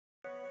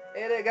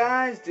Hey there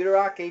guys,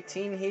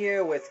 Duderock18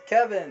 here with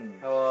Kevin.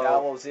 Hello.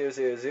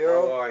 Cowboy000.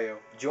 How are you?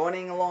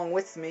 Joining along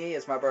with me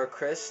is my brother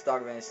Chris,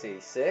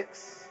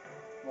 Dogman86.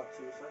 What,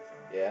 suicide?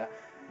 Yeah.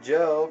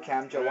 Joe,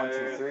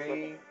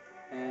 Camjo123,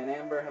 and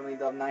Amber, Heavenly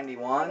Dove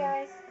 91. Hi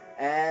guys.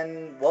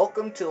 And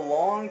welcome to the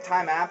long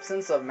time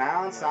absence of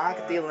Marilyn Sonic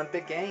at the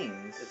Olympic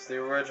Games. It's the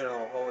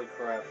original, holy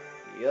crap.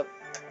 Yep.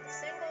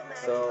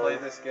 I've played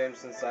this game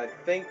since I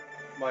think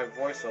my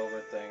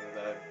voiceover thing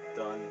that I've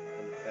done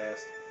in the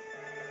past.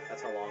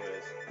 That's how long it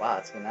is. Wow,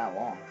 it's been that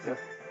long.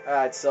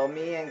 Alright, so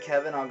me and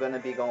Kevin are going to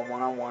be going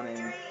one-on-one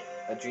in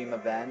a dream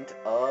event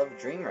of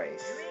Dream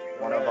Race.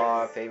 One of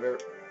our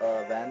favorite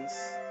events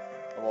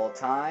of all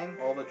time.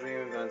 All the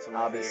dream events are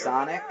my I'll be favorite.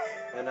 Sonic.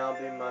 And I'll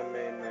be my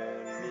main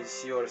man,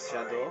 Monsieur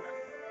Shadow.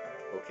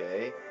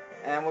 Okay.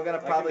 And we're going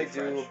to probably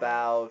do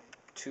about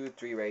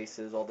 2-3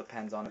 races. All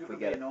depends on if we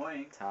get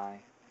a tie.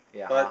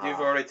 Yeah. But you've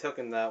already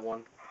taken that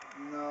one.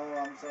 No,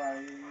 I'm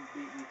sorry. You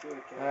beat me to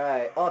it, kid.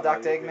 Alright. Oh,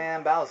 Dr. Eggman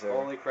and Bowser.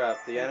 Holy crap,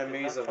 the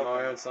enemies of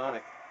Mario and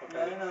Sonic. Okay.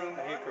 I know.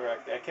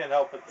 Incorrect. I can't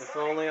help it. If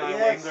only I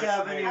Yeah, was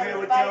Kevin, you I hear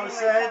was what biting Joe my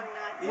said? tongue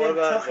not You What didn't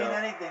about took in Joe?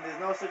 anything. There's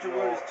no such a No,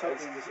 word as it's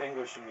took in. just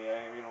English to me.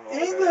 You don't know.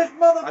 English,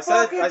 I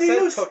said motherfucker, do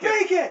you took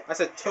speak it? I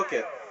said took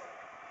it.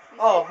 You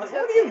Oh, said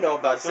what do you know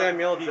about Certain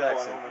Samuel people I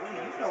Jackson? know much You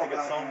English. know They get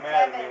about so him.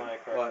 mad at me Kevin. when I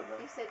correct What? them.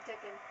 You said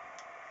chicken.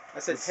 I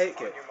said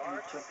take it. You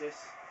took this.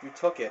 You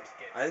took it.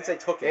 I didn't say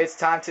took it. It's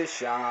time to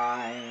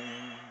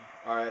shine.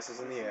 Our ass is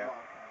in the air.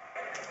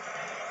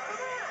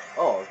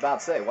 Oh, I was about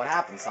to say, what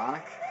happened,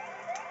 Sonic?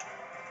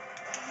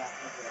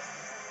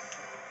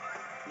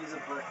 These are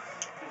for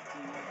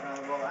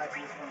 15. Well,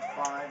 actually, this one's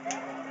 5. The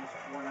other one is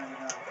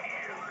 $4.99.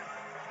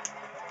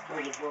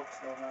 Those are books,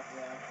 though, not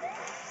the actual.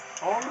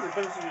 How long has it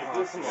been since you've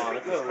listened come on, to I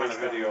this could've kind of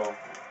listened. video?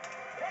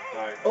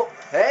 Like, Oh,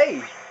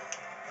 hey!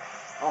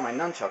 Oh, my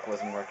nunchuck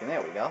wasn't working.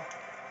 There we go.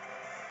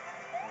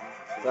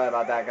 Sorry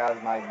about that, guys.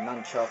 My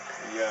nunchuck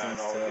yeah, I seems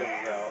know. to... Get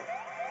it out.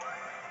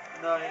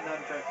 No, you're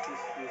not too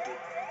stupid.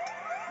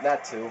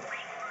 That too. It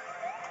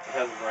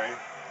has a brain.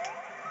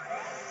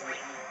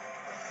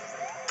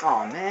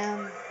 Oh man.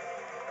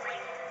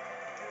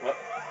 What?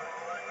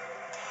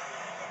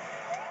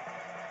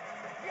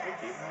 Thank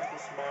you. Have a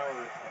smile.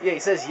 Yeah, he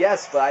says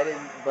yes, but I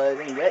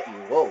didn't get you.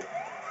 Whoa.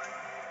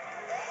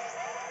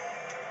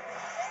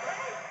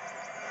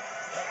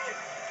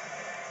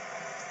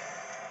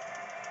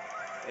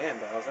 Damn,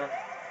 Bowser.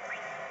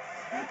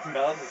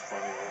 Bowser's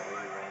funny.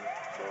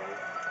 So.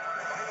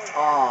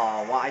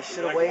 Oh, well, I should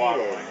have like waited.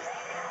 waddling.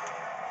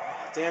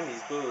 Damn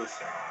these boos.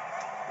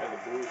 Yeah, the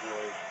blues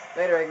really.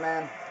 Later,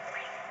 Eggman. In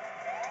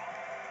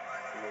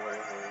the way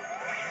where.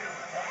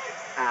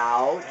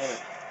 Ouch. Damn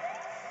it.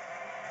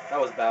 That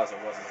was Bowser,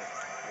 wasn't it?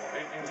 Well,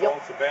 anything's Yep.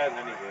 all too bad in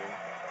any game.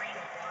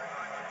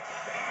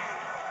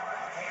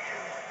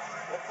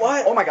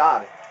 What? Oh my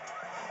god.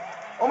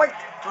 Oh my.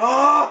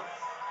 Oh!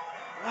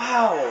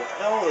 Wow!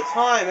 All the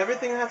time,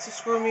 everything has to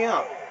screw me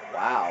up.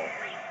 Wow.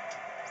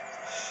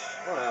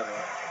 Whatever.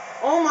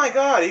 Oh my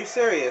god, are you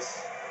serious?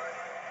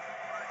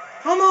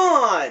 Come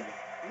on!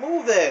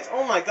 Move it!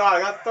 Oh my god,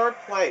 I got third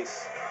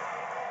place.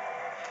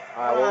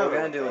 Alright, well, we're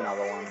Whatever. gonna do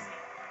another one.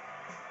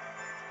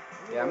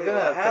 Yeah, I'm I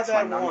gonna had fix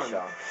my that one.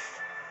 nunchuck.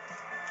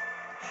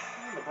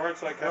 The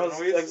bird's like That was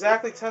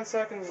exactly 10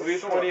 seconds.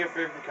 Which one of your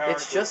favorite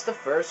characters? It's just the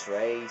first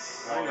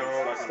race. I know,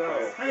 Second still.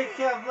 place. Hey,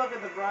 Kev, look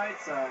at the bright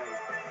side.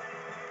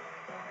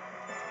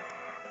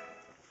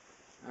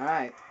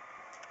 Alright.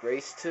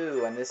 Race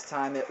 2, and this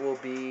time it will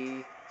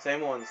be...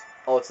 Same ones.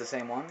 Oh, it's the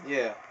same one?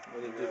 Yeah,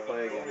 when you do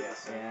play again,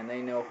 yes. And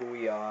they know who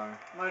we are.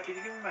 Mike, can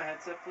you give me my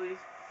headset, please?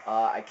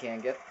 I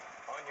can't get...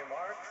 On your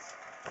marks.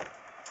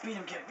 Beat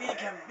him, Kev. Beat him,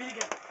 Kevin. Beat him,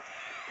 Kevin.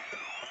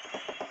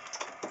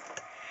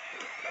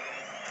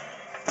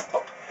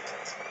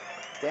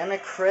 Damn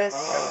it, Chris.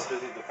 Kevin's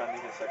busy defending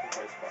his second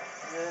place spot.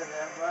 Yeah,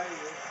 that's right.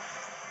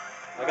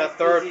 I got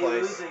third Busy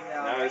place. losing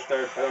now. Now he's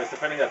third. Oh, he's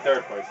defending that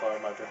third place. Sorry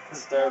about that.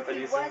 His third, but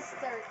He he's. was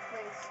third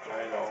place, Joe. I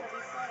know. That's what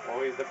he said.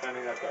 Well, he's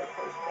defending that third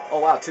place spot. Oh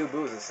wow, 2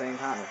 boos at the same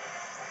time.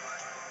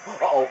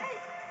 Uh-oh.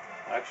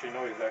 Actually,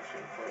 no, he's actually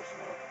in first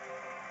now.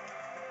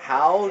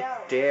 How Joe.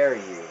 dare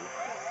you?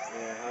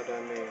 Yeah, how do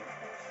I mean?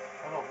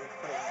 Oh, he's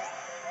third.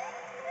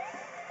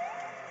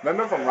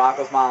 Remember from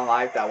Rocko's Modern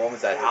Life, that woman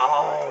said,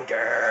 "How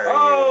dare you?"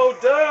 Oh,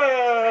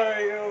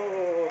 dare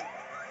you!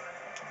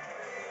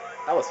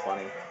 That was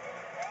funny.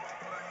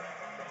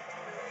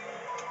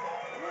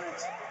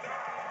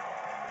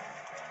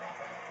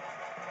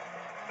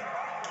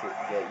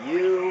 Get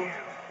you.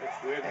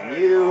 It's weird. And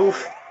hearing, you.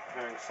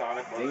 Hearing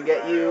Sonic Didn't versus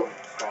get Mario you.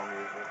 with strong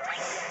music.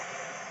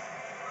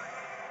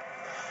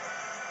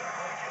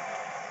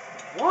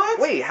 What?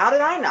 Wait, how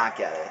did I not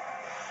get it?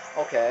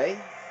 Okay.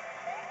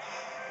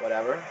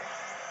 Whatever.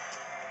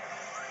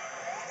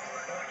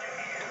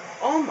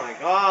 Oh my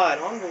god,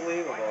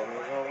 unbelievable.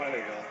 There's no way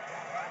again.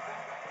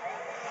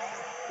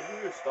 Did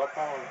you use stop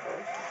power in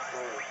first?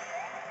 Or...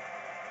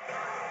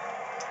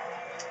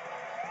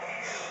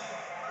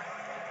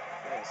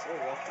 Yeah, so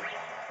lucky.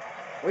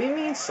 What do you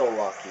mean so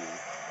lucky?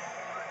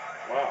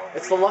 Wow.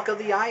 It's the luck of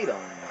the items.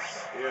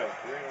 Yeah,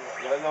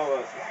 3 in a row.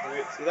 No,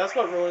 See, that's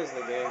what ruins the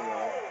game,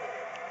 though.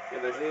 yeah,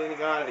 there's, You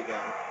got it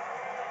again.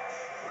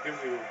 it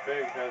gives you a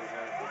big advantage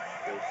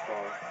to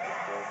start.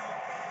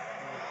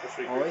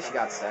 Especially Well, at least you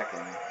got second.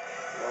 second.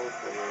 That was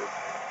the race.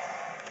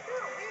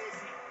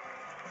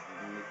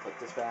 Let me put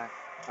this back.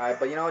 Alright,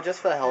 but you know, just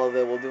for the hell of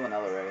it, we'll do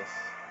another race.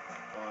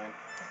 Fine.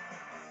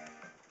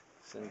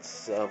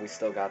 Since we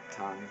still got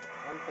time.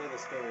 I haven't played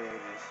this game in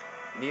ages.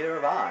 Neither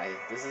have I.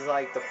 This is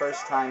like the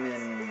first time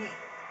in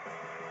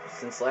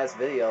since last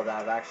video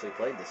that I've actually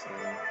played this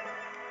game.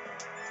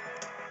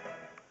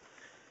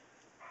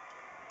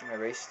 Alright,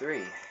 race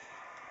 3.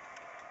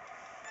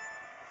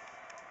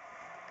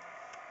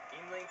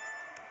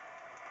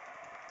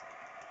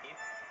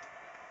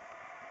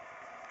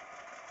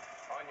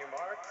 On your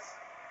marks,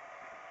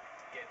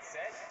 get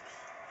set.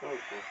 That was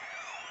cool.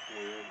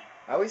 Weird.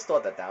 I always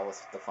thought that that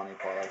was the funny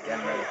part, like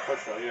getting ready.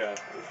 Push up, yeah.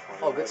 It was funny.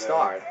 Oh, good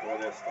start. Where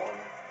they're starting.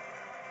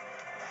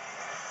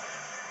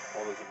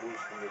 Oh, there's a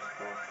boost in this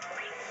car.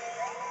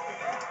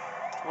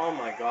 Oh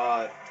my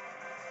god.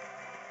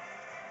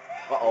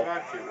 Uh-oh. I've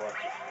actually watched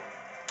this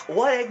one.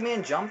 What?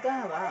 Eggman jumped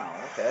that? Wow,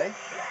 okay.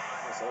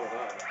 So did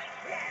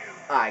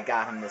I. I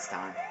got him this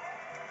time.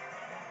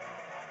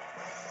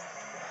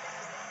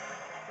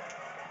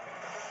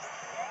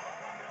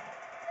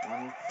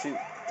 One, 2,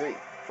 3,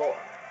 4.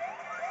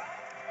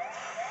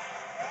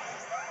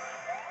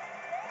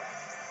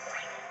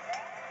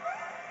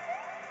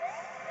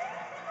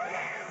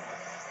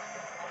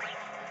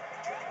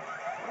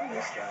 I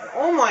missed that.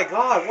 Oh my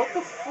god, what the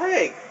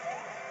frig?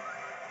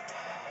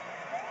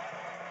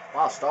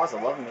 Wow, stars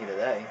are loving me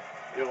today.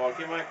 You're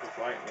lucky Mike was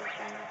right in this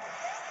thing.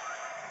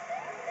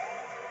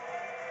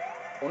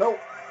 Oh no.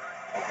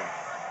 Okay.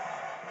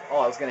 Oh,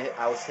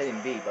 I was hitting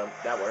B, but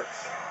that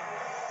works.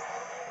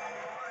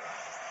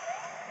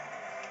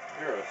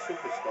 You're a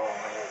superstar,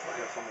 man. I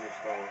got so many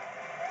stars.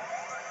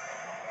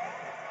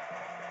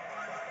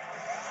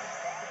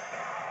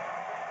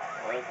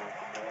 Oh, that's not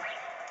too bad.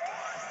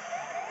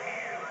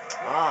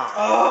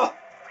 Ah.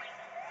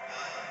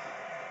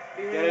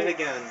 Get it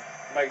again.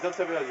 Mike, don't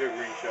tell me that was your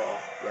green shell.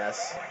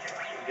 Yes.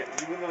 You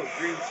win those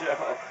green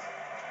shells.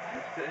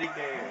 Any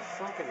game. It's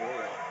fucking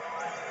real.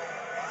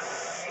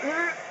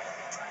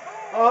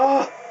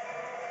 Oh!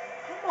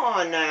 Come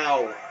on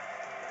now!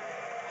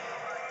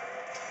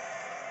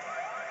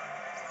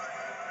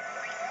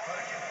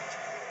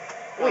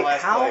 Wait,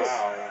 last how? place.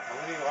 Wow. How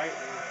many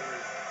lightning?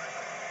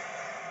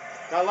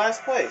 Got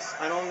last place.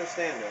 I don't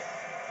understand it.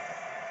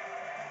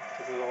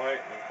 This is a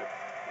lightning.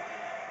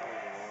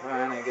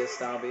 Alright, I guess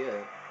that'll be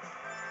it.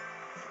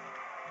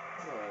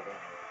 Whatever.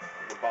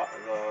 The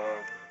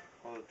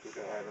other two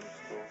good items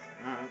still.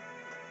 Alright.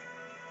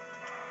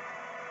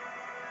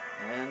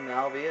 And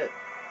that'll be it.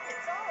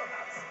 It's all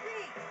about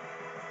speed.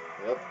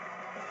 Yep.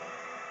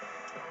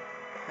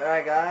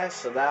 Alright guys,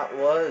 so that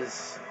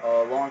was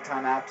a long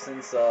time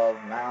absence of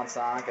Mount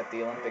Sonic at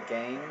the Olympic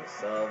Games,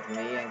 of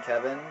me and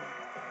Kevin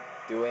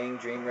doing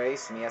Dream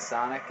Race, me as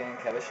Sonic and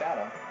Kevin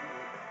Shadow.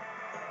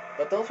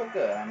 But those were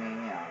good, I mean,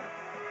 you know.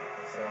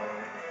 So,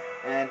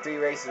 and 3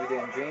 races we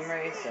did in Dream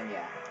Race, and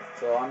yeah.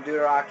 So I'm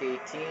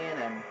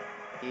Duderock18, and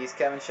he's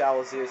Kevin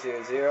Shadow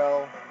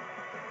 000.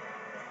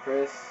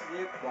 Chris,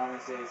 Yep.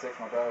 Blondness86,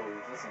 my brother,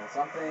 who's listening to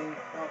something.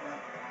 Okay.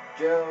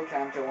 Joe,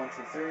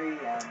 Camjo123,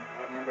 and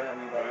Amber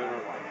Heavy Button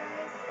 91.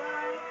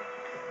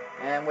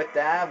 And with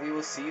that, we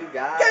will see you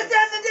guys. Get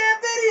that the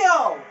damn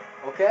video!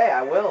 Okay,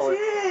 I will.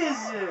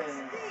 Jesus!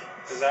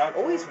 Is that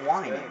Always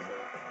whining.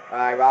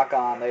 Alright, rock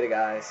on. Later,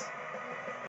 guys.